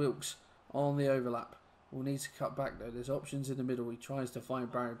Malik Wilkes on the overlap. We'll need to cut back though. There's options in the middle. He tries to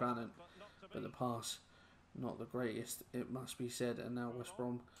find Barry Bannon, but the pass, not the greatest, it must be said. And now West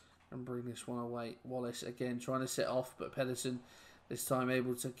Brom can bring this one away. Wallace again trying to set off, but Pedersen this time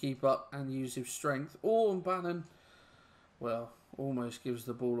able to keep up and use his strength. Oh, and Bannon, well, almost gives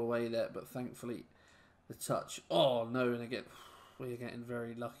the ball away there, but thankfully the touch. Oh no, and again, we're getting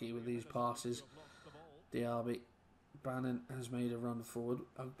very lucky with these passes. Diaby, Bannon has made a run forward.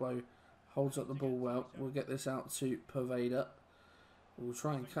 Ugbo holds up the ball well. We'll get this out to Poveda. We'll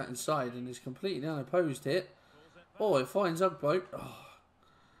try and cut inside, and is completely unopposed here. Oh, it finds Ugbo. Oh.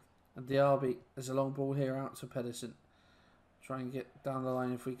 And Diaby has a long ball here out to Pedersen. Try and get down the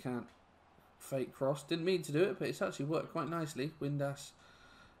line if we can. Fake cross. Didn't mean to do it, but it's actually worked quite nicely. Windass.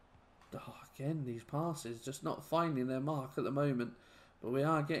 Oh, again, these passes just not finding their mark at the moment, but we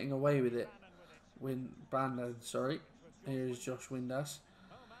are getting away with it. Bannon, sorry. Here is Josh Windass.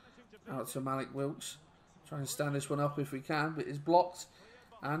 Out to Malik Wilkes. Try and stand this one up if we can, but it's blocked.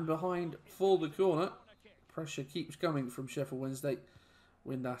 And behind for the corner. Pressure keeps coming from Sheffield Wednesday.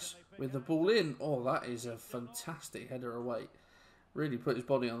 Windass with the ball in. Oh, that is a fantastic header away. Really put his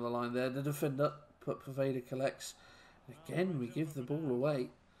body on the line there. The defender, but Poveda collects. Again, we give the ball away.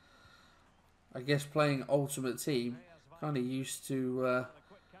 I guess playing Ultimate Team, kind of used to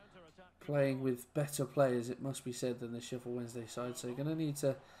playing with better players, it must be said, than the Sheffield Wednesday side. So you're going to need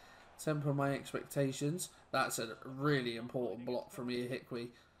to temper my expectations. That's a really important block from Eyup.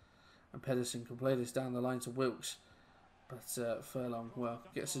 And Pedersen can play this down the line to Wilkes. But Furlong, well,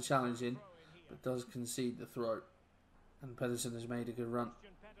 gets a challenge in, but does concede the throw. And Pedersen has made a good run.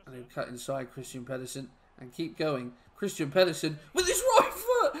 And he'll cut inside Christian Pedersen and keep going. Christian Pedersen with his right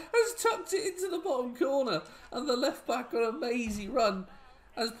foot has tucked it into the bottom corner. And the left back on a mazy run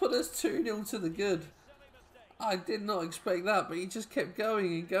has put us 2-0 to the good. I did not expect that, but he just kept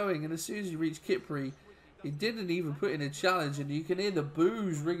going and going. And as soon as he reached Kipri, he didn't even put in a challenge. And you can hear the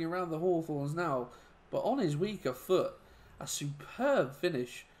boos ringing around the Hawthorns now. But on his weaker foot, a superb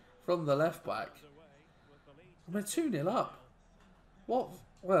finish from the left back. We're 2-0 up. What?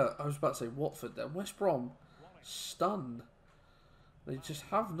 Well, I was about to say Watford then. West Brom stunned. They just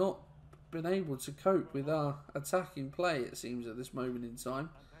have not been able to cope with our attacking play, it seems, at this moment in time,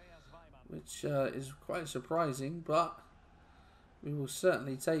 which is quite surprising, but we will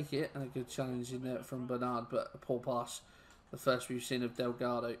certainly take it. And a good challenge in there from Bernard, but a poor pass. The first we've seen of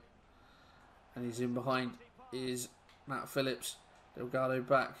Delgado. And he's in behind is Matt Phillips. Delgado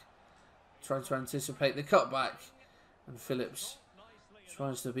back. Trying to anticipate the cutback. And Phillips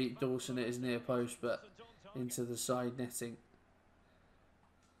tries to beat Dawson at his near post, but into the side netting.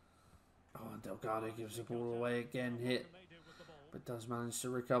 Oh, and Delgado gives the ball away again, hit, but does manage to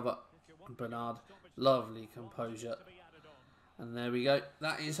recover. And Bernard, lovely composure. And there we go.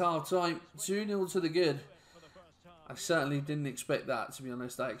 That is half time. 2-0 to the good. I certainly didn't expect that, to be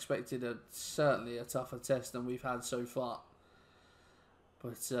honest. I expected certainly a tougher test than we've had so far.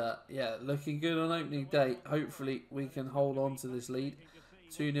 But yeah, looking good on opening day. Hopefully we can hold on to this lead.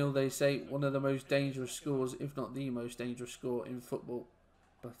 2-0, they say, one of the most dangerous scores, if not the most dangerous score in football.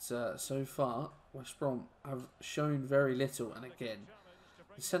 But so far, West Brom have shown very little. And again,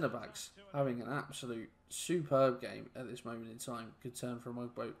 the centre-backs having an absolute superb game at this moment in time. Good turn from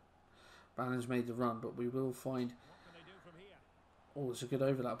Eyup. Bannon's made the run, but we will find... Oh, it's a good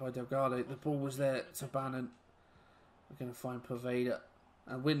overlap by Delgado. The ball was there to Bannon. We're going to find Poveda.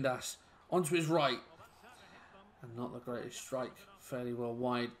 And Windass onto his right. And not the greatest strike. Fairly well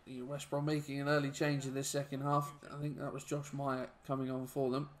wide. West Brom making an early change in this second half. I think that was Josh Meyer coming on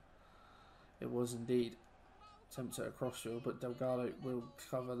for them. It was indeed. Attempt at a crossfield, but Delgado will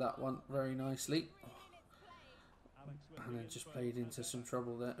cover that one very nicely. Oh. Bannon just played into some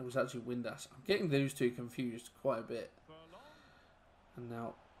trouble there. It was actually Windass. I'm getting those two confused quite a bit. And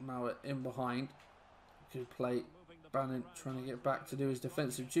now Mowat in behind. Good play. Bannon trying to get back to do his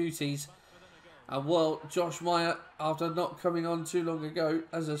defensive duties. And well, Josh Meyer, after not coming on too long ago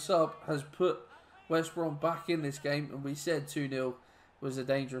as a sub, has put West Brom back in this game. And we said 2-0 was a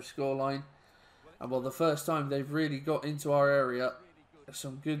dangerous scoreline. And well, the first time they've really got into our area.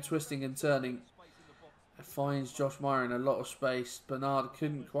 Some good twisting and turning. It finds Josh Meyer in a lot of space. Bernard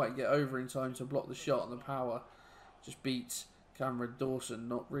couldn't quite get over in time to block the shot, and the power just beats Cameron Dawson.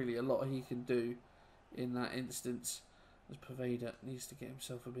 Not really a lot he can do in that instance. As Poveda needs to get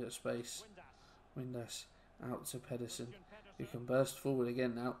himself a bit of space. Windass out to Pedersen, who can burst forward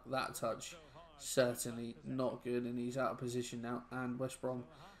again now. That touch certainly not good, and he's out of position now. And West Brom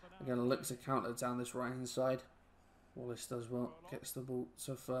are going to look to counter down this right hand side. Wallace does well, gets the ball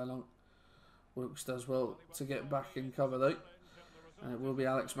to Furlong. Wilkes does well to get back in cover though. And it will be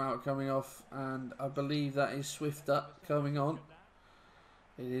Alex Mowat coming off, and I believe that is Swifter coming on.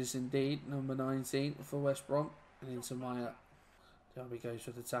 It is indeed number 19 for West Brom, and into Meyer. Derby goes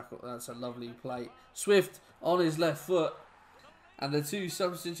for the tackle. That's a lovely play. Swift on his left foot, and the two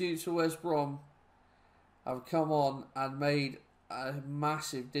substitutes for West Brom have come on and made a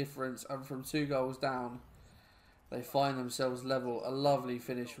massive difference. And from 2 goals down, they find themselves level. A lovely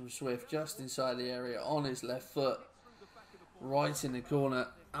finish from Swift just inside the area on his left foot, right in the corner.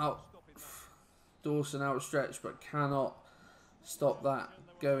 Out Dawson outstretched, but cannot stop that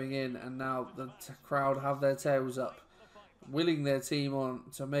going in. And now the crowd have their tails up, willing their team on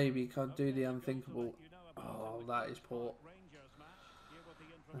to maybe do the unthinkable. Oh, that is poor.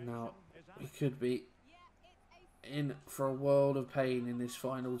 And now we could be in for a world of pain in this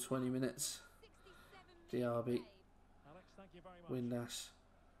final 20 minutes. Diaby, Windass.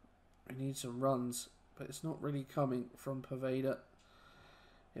 We need some runs, but it's not really coming from Poveda.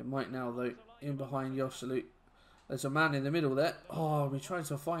 It might now though. In behind Yosselu. There's a man in the middle there. Oh, we tried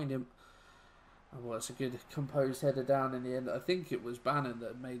to find him. Oh, well, it's a good composed header down in the end. I think it was Bannon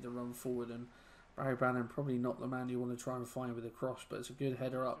that made the run forward, and Barry Bannon probably not the man you want to try and find with a cross, but it's a good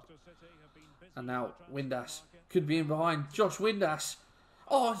header up. And now Windass could be in behind. Josh Windass.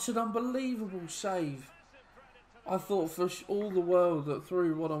 Oh, it's an unbelievable save. I thought for all the world that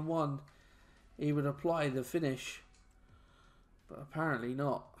through one-on-one he would apply the finish, but apparently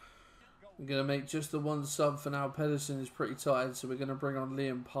not. I'm going to make just the one sub for now. Pedersen is pretty tired, so we're going to bring on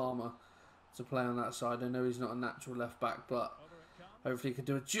Liam Palmer to play on that side. I know he's not a natural left back, but hopefully he can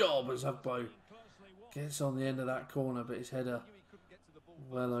do a job as Ugbo gets on the end of that corner, but his header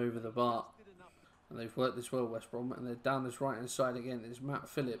well over the bar. And they've worked this well, West Brom, and they're down this right hand side again. There's Matt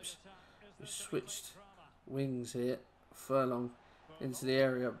Phillips, who switched wings here. Furlong into the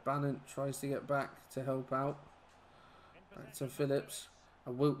area. Bannon tries to get back to help out. Back to Phillips.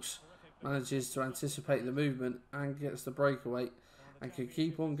 And Wilkes manages to anticipate the movement and gets the breakaway and can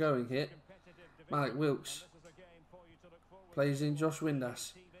keep on going here. Malik Wilkes plays in Josh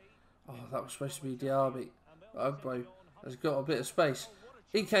Windass. Oh, that was supposed to be Diaby. Ugbo has got a bit of space.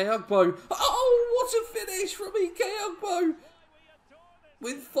 EK Ugbo. Oh, what a finish from EK Ugbo!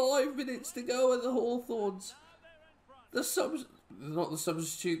 With 5 minutes to go at the Hawthorns. Not the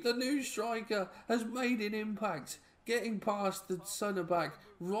substitute, the new striker has made an impact. Getting past the centre back,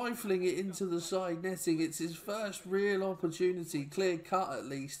 rifling it into the side netting. It's his first real opportunity, clear cut at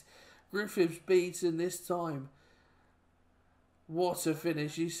least. Griffiths beaten this time. What a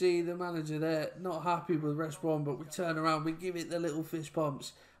finish. You see the manager there, not happy with West Brom, but we turn around, we give it the little fist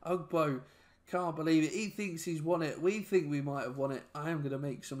pumps. Ugbo can't believe it. He thinks he's won it. We think we might have won it. I am going to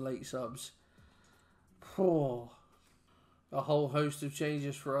make some late subs. Poor. A whole host of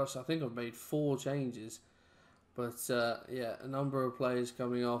changes for us. I think I've made 4 changes. But, yeah, a number of players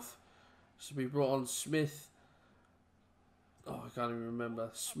coming off. So we brought on Smith. Oh, I can't even remember.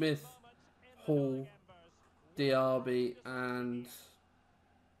 Smith, Hall, Diaby and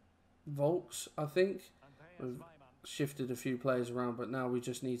Volks, I think. We've shifted a few players around, but now we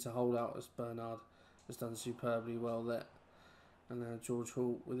just need to hold out as Bernard has done superbly well there. And now George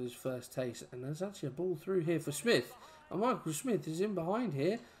Hall with his first taste. And there's actually a ball through here for Smith. And Michael Smith is in behind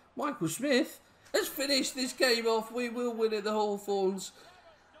here. Michael Smith has finished this game off. We will win it, the Hawthorns.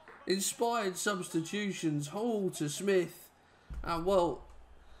 Inspired substitutions. Hall to Smith. And well,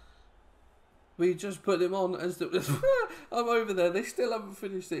 we just put him on as the... I'm over there. They still haven't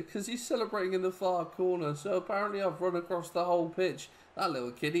finished it because he's celebrating in the far corner. So apparently I've run across the whole pitch. That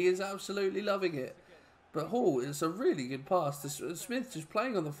little kiddie is absolutely loving it. But Hall, it's a really good pass. Smith just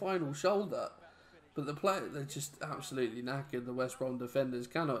playing on the final shoulder. But they're just absolutely knackered. The West Brom defenders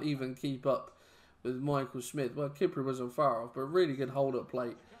cannot even keep up with Michael Smith. Well, Kipper wasn't far off, but really good hold-up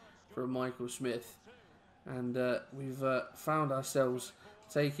play from Michael Smith. And we've found ourselves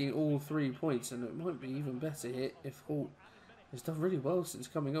taking all 3 points, and it might be even better here if Hall has done really well since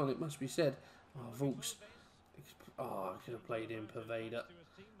coming on, it must be said. Oh, Volks. Oh, I could have played in Pervader.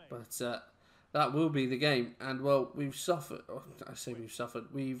 But that will be the game. And, well, we've suffered. Oh, I say we've suffered.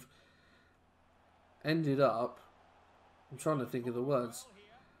 We've ended up... I'm trying to think of the words.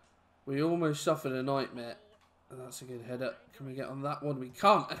 We almost suffered a nightmare. Oh, that's a good header. Can we get on that one? We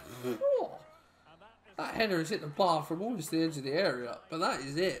can't. Oh, that header has hit the bar from almost the edge of the area. But that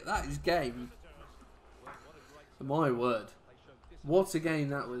is it. That is game. My word. What a game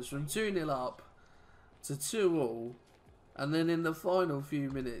that was. From 2-0 up to 2-2. And then in the final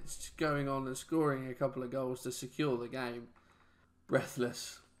few minutes, going on and scoring a couple of goals to secure the game.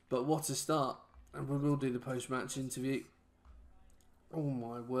 Breathless. But what a start. And we will do the post-match interview. Oh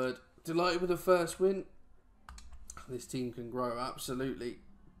my word. Delighted with the first win. This team can grow, absolutely.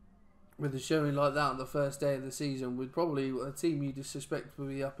 With a showing like that on the first day of the season, with probably a team you'd suspect will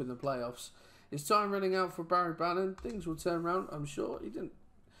be up in the playoffs. It's time running out for Barry Bannon. Things will turn around, I'm sure.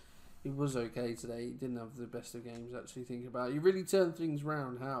 He was okay today. He didn't have the best of games, actually, think about it. He really turned things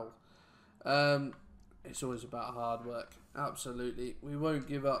round, how? It's always about hard work. Absolutely. We won't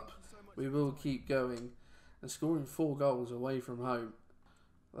give up. We will keep going. And scoring 4 goals away from home,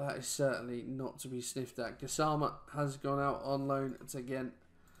 that is certainly not to be sniffed at. Gassama has gone out on loan to Ghent.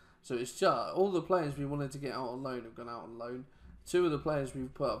 So it's just all the players we wanted to get out on loan have gone out on loan. 2 of the players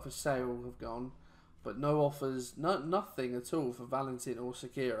we've put up for sale have gone. But no offers, nothing at all for Valentin or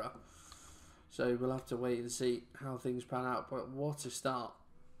Sakira. So we'll have to wait and see how things pan out. But what a start.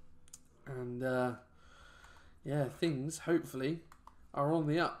 And yeah, things hopefully are on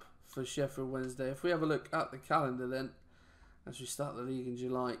the up for Sheffield Wednesday. If we have a look at the calendar then, as we start the league in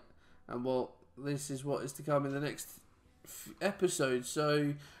July, and well, this is what is to come in the next episode.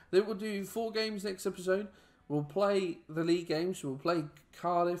 So they will do 4 games next episode. We'll play the league games. We'll play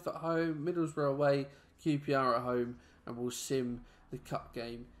Cardiff at home, Middlesbrough away, QPR at home, and we'll sim the cup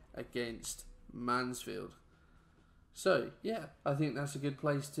game against Mansfield. So yeah, I think that's a good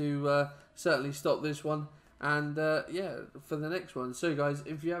place to certainly stop this one. And yeah, for the next one. So guys,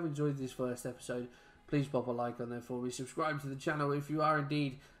 if you have enjoyed this first episode, please pop a like on there for me. Subscribe to the channel if you are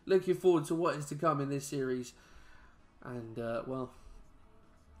indeed looking forward to what is to come in this series. And well,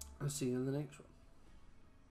 I'll see you in the next one.